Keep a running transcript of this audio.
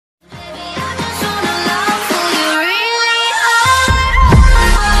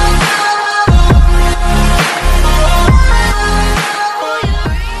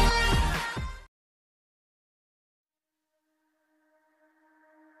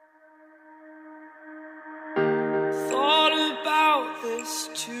this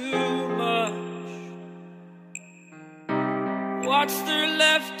too much? What's there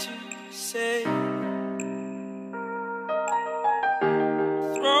left to say?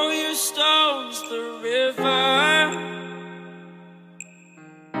 Throw your stones the river.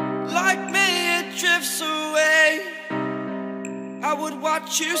 Like me it drifts away. I would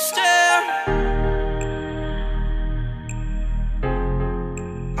watch you stare.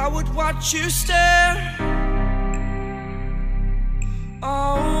 I would watch you stare.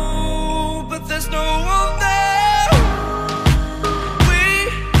 Oh, but there's no one there. We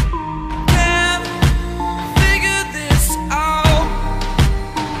can figure this out.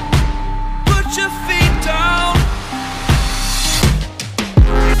 Put your feet down.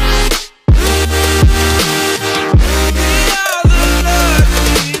 We are the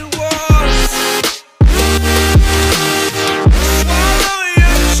lucky ones. Swallow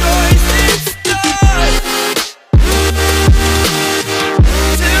your choice, it's done.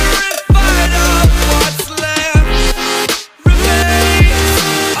 Terrified of what's left remains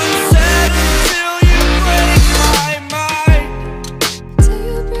unsaid until you break my mind. Till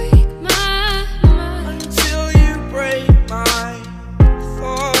you break my mind. Until you break my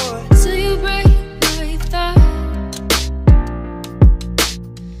thought. Till you break my thought.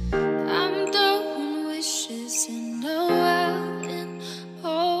 I'm throwing wishes in the well in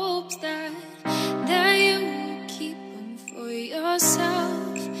hopes that you will keep them for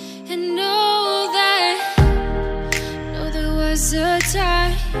yourself. And know there was a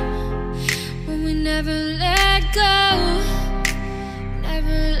time when we never let go.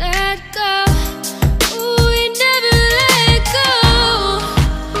 Never let go. Ooh, we never let go.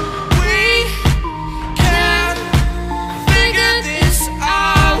 We can figure this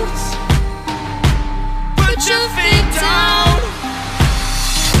out. Put your feet down.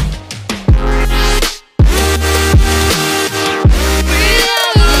 We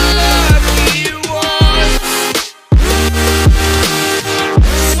are the lucky ones.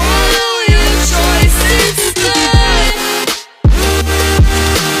 Swallow your choice, it's done.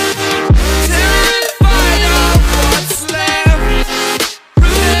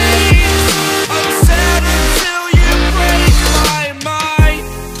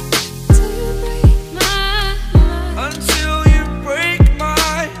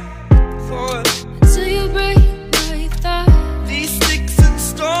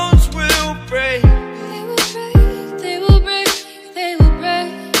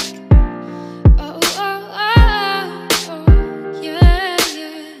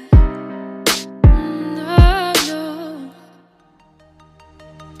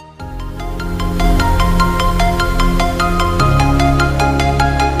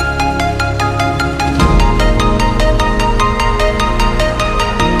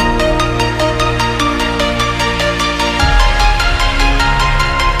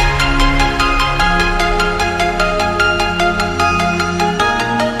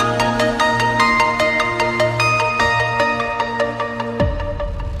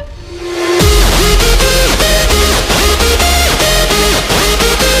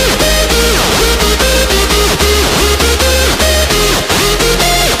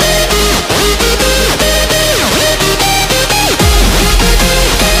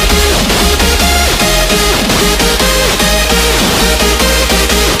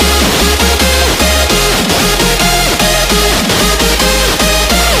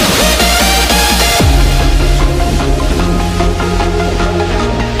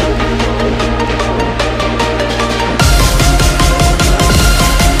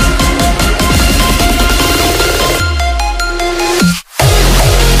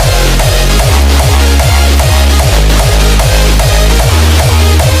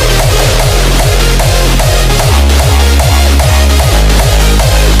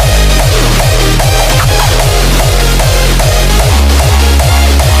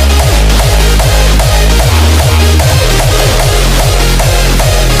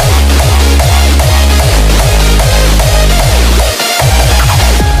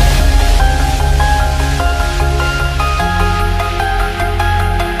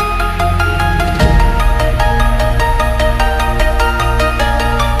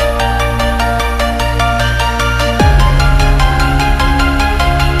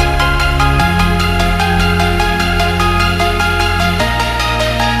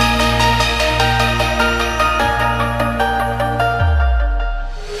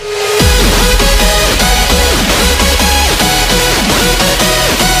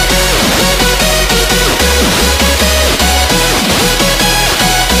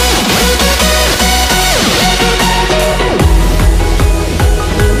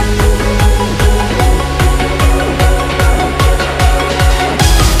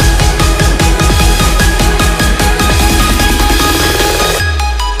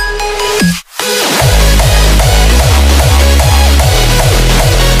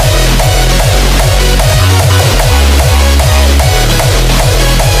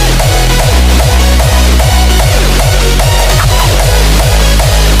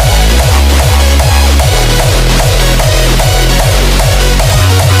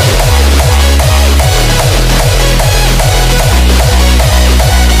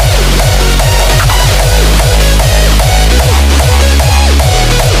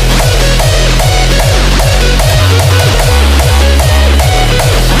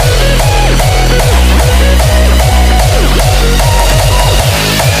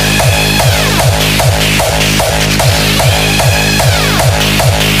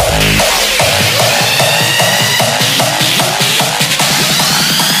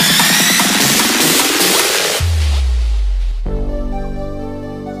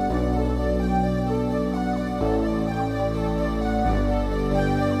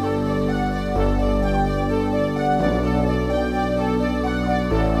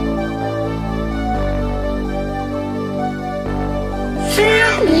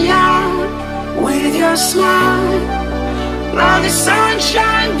 your smile. Now the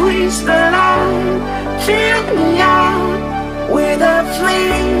sunshine brings the light. Fill me out with a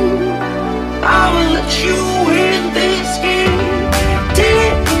flame. I will let you win this game.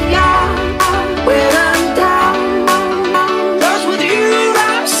 Take me out when I'm down. 'Cause with you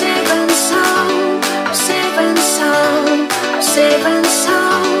I'm safe and sound. I'm safe and sound. I'm safe and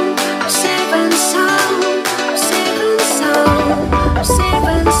sound. I'm safe and sound. I'm safe and sound. I'm safe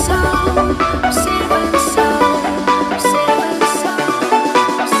and sound. I'm safe and sound. I'm safe and sound.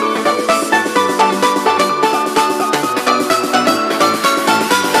 I'm safe and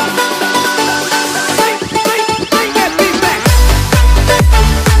Bring that beat back.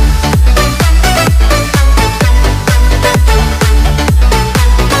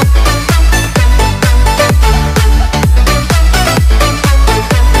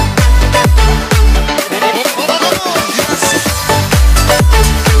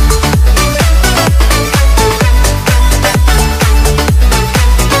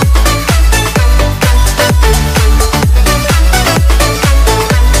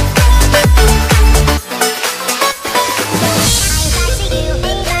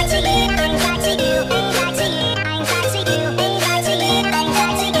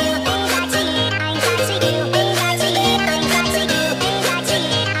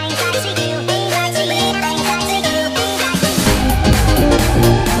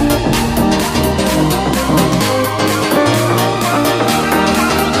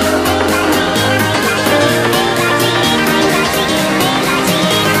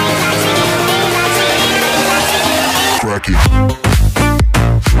 Crack it.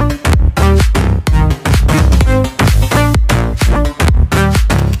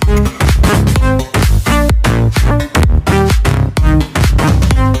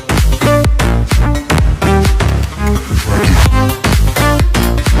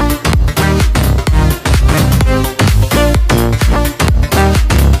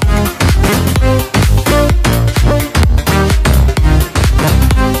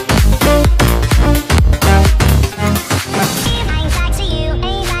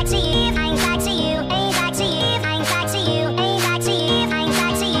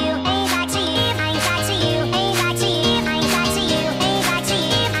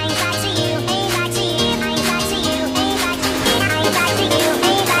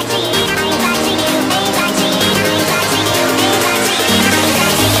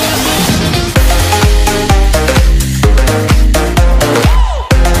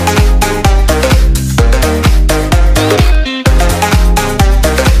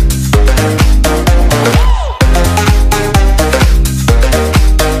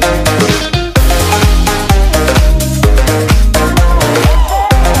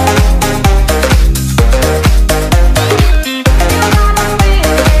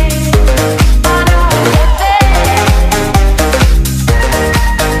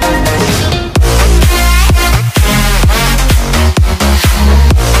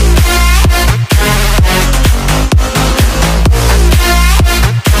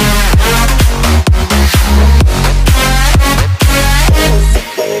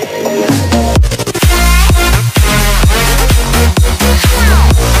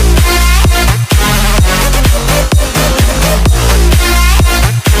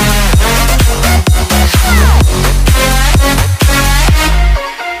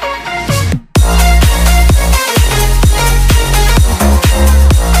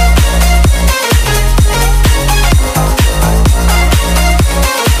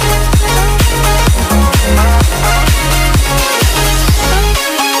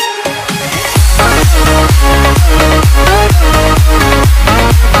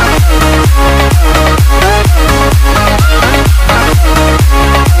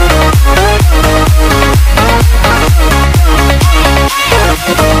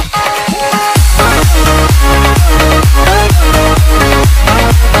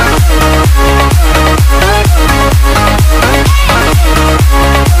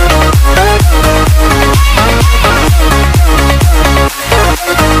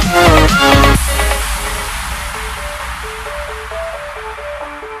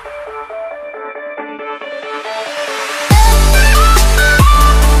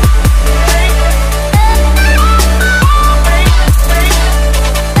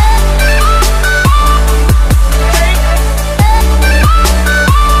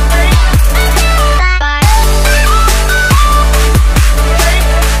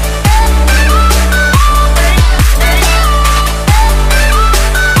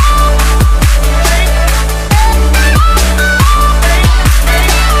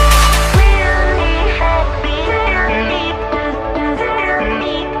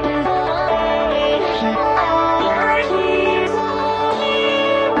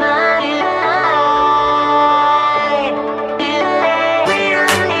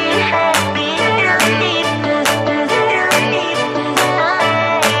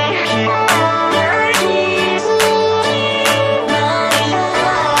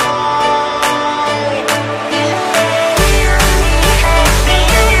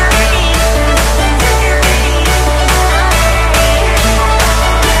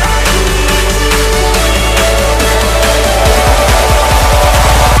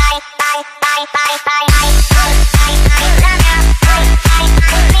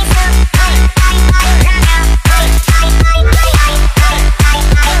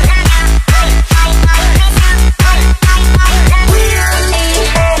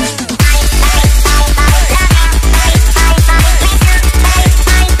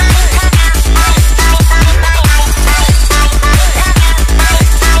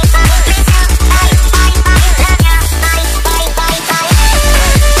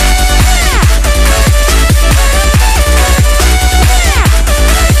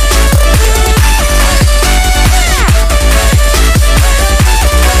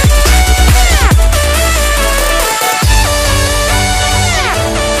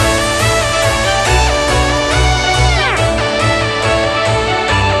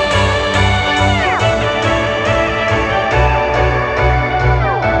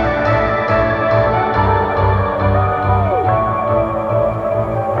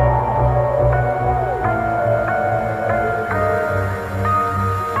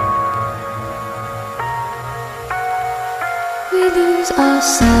 lose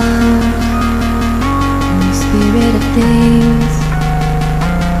ourselves in the spirit of things.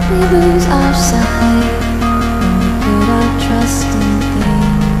 We lose our sight when we put our trust in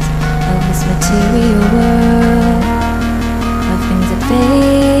things of this material world, of things that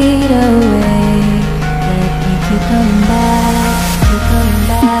fade away. Let me keep coming back, keep coming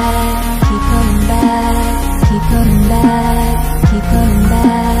back, keep coming back, keep coming back, keep coming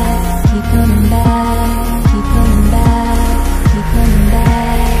back, keep coming back, keep coming back, keep coming back, keep coming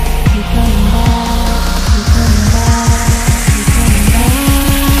back, keep coming back, keep coming back.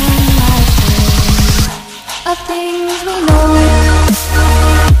 Of things we know.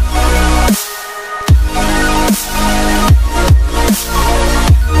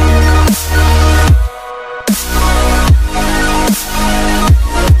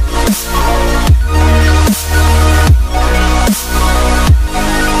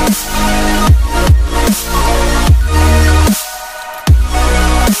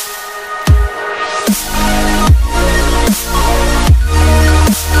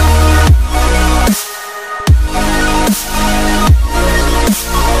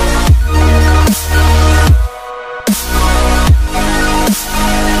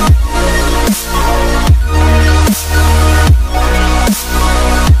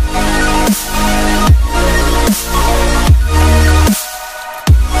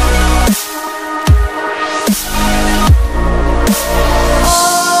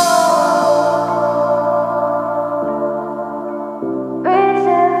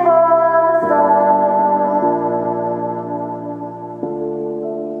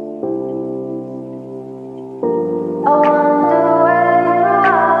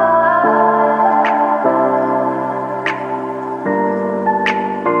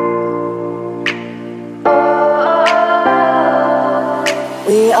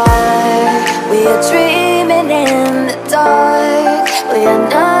 We are dreaming in the dark. We are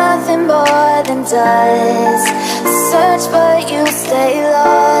nothing more than dust. Search but you stay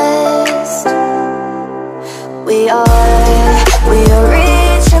lost. We are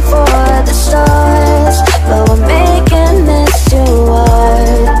reaching for the stars, but we're making this too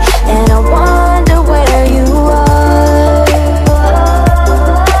hard. And I wonder where you are.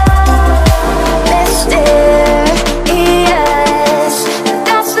 Mysterious,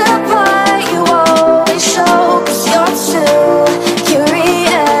 that's the part you always show. 'Cause you're too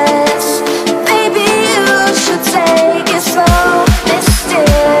curious. Maybe you should take it slow.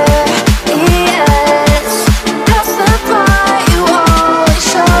 Mysterious, that's the part you always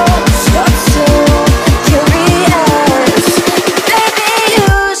show. 'Cause you're too curious. Maybe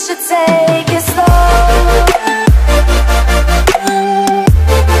you should take it slow.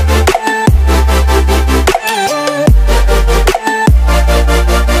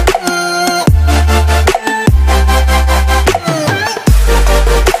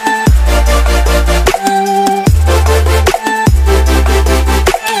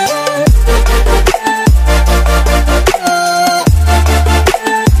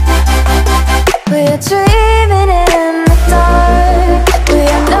 We're dreaming in the dark. We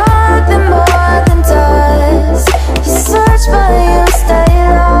are nothing more than dust. You search but you stay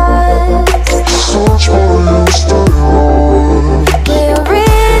lost. We're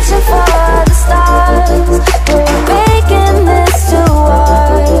reaching for the stars, but we're making this too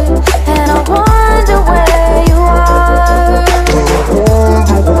hard. And I wonder where you are.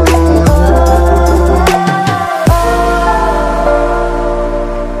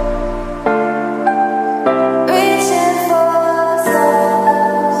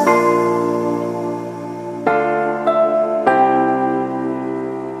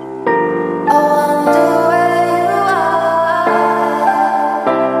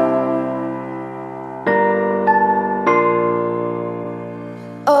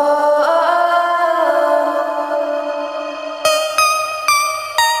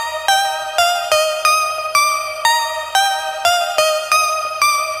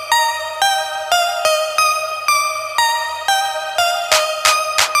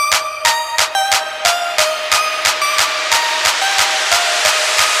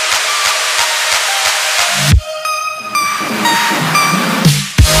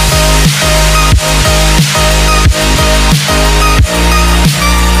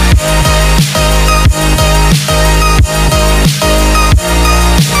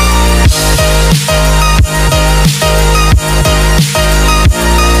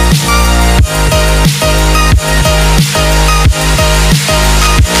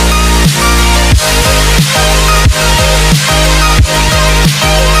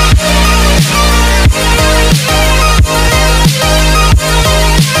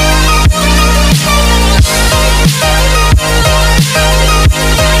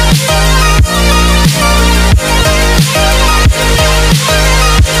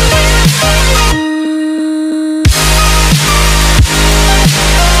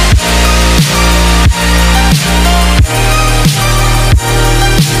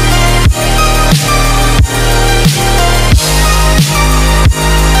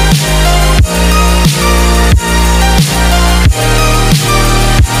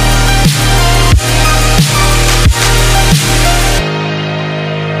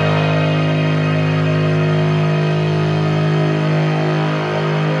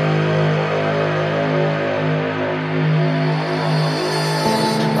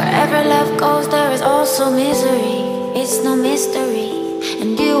 love goes, there is also misery. It's no mystery.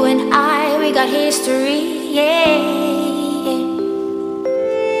 And you and I, we got history, yeah.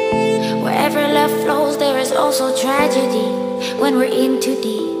 Wherever love flows, there is also tragedy. When we're in too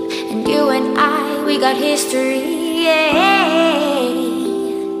deep, and you and I, we got history, yeah.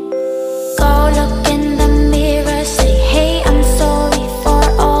 Go look in the mirror, say, hey, I'm sorry for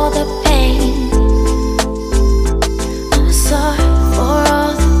all the pain. I'm sorry for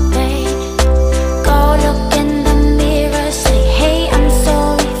all the pain. Go look in the mirror, say, hey, I'm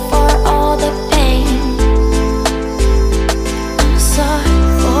sorry for all the pain. I'm sorry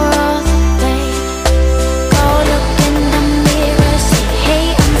for all the pain. Go look in the mirror, say, hey,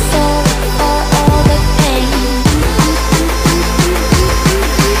 I'm sorry for all the pain.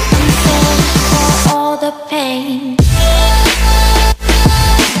 I'm sorry for all the pain.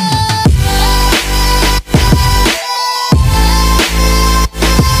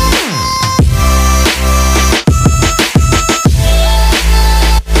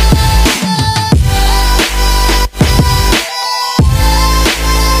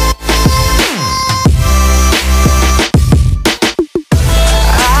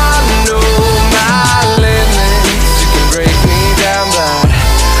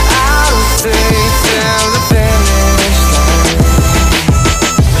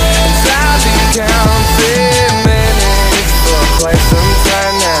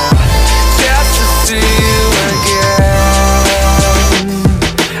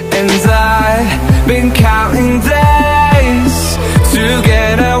 Been counting days to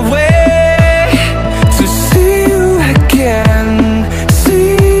get away, to see you again,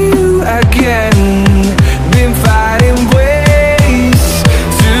 see you again. Been fighting ways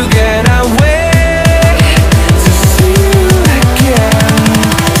to get away, to see you again,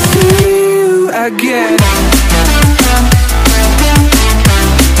 see you again.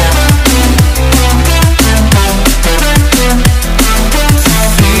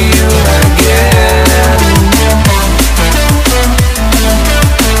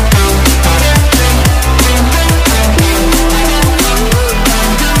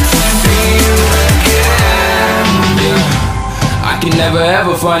 Never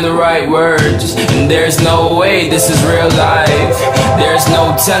ever find the right words, and there's no way this is real life. There's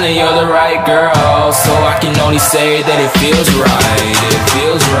no telling you're the right girl, so I can only say that it feels right. It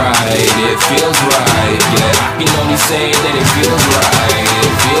feels right, it feels right, yeah. I can only say that it feels right.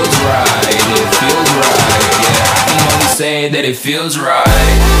 It feels right, it feels right, yeah. I can only say that it feels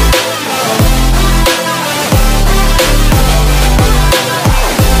right.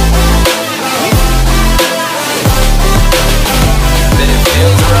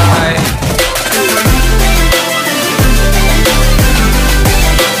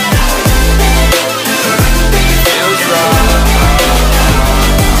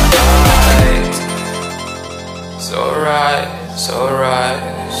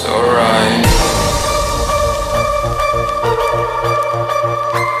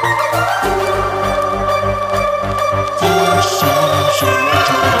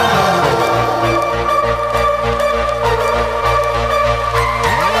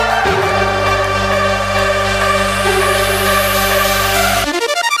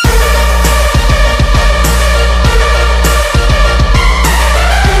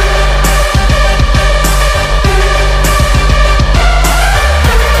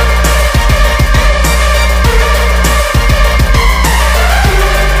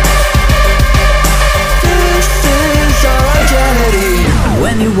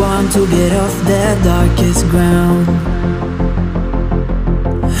 To get off the darkest ground,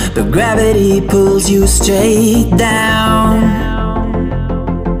 but gravity pulls you straight down.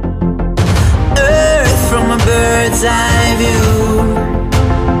 Earth from a bird's eye view.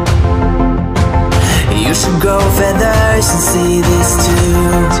 You should grow feathers and see this too.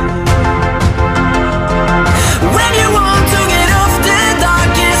 When you want to get off the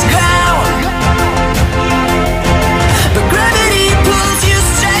darkest ground, but gravity pulls you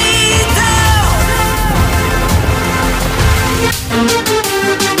straight down.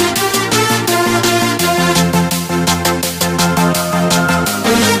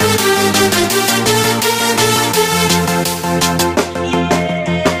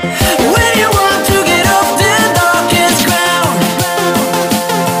 When you want to get off the darkest ground,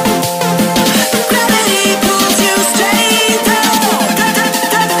 gravity pulls you straight down.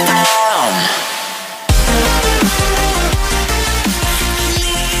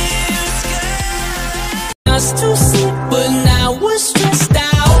 Us to